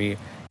country.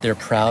 They're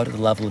proud of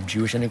the level of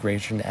Jewish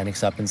integration and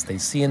acceptance they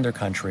see in their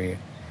country.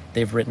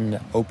 They've written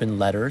open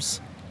letters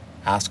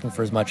asking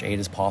for as much aid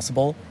as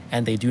possible,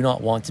 and they do not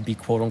want to be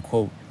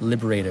quote-unquote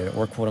liberated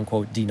or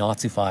quote-unquote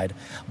denazified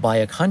by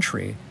a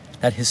country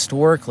that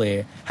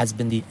historically has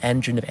been the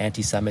engine of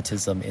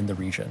anti-Semitism in the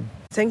region.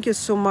 Thank you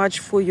so much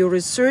for your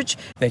research.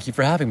 Thank you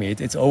for having me.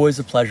 It's always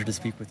a pleasure to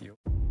speak with you.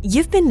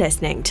 You've been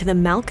listening to the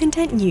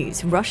Malcontent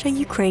News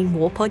Russia-Ukraine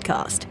War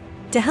podcast.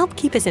 To help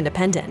keep us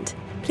independent,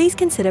 please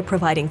consider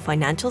providing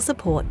financial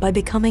support by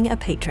becoming a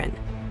patron.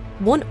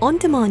 Want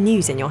on-demand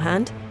news in your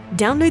hand?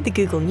 Download the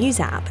Google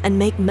News app and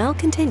make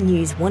Malcontent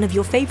News one of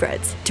your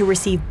favorites to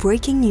receive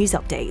breaking news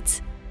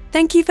updates.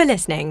 Thank you for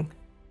listening.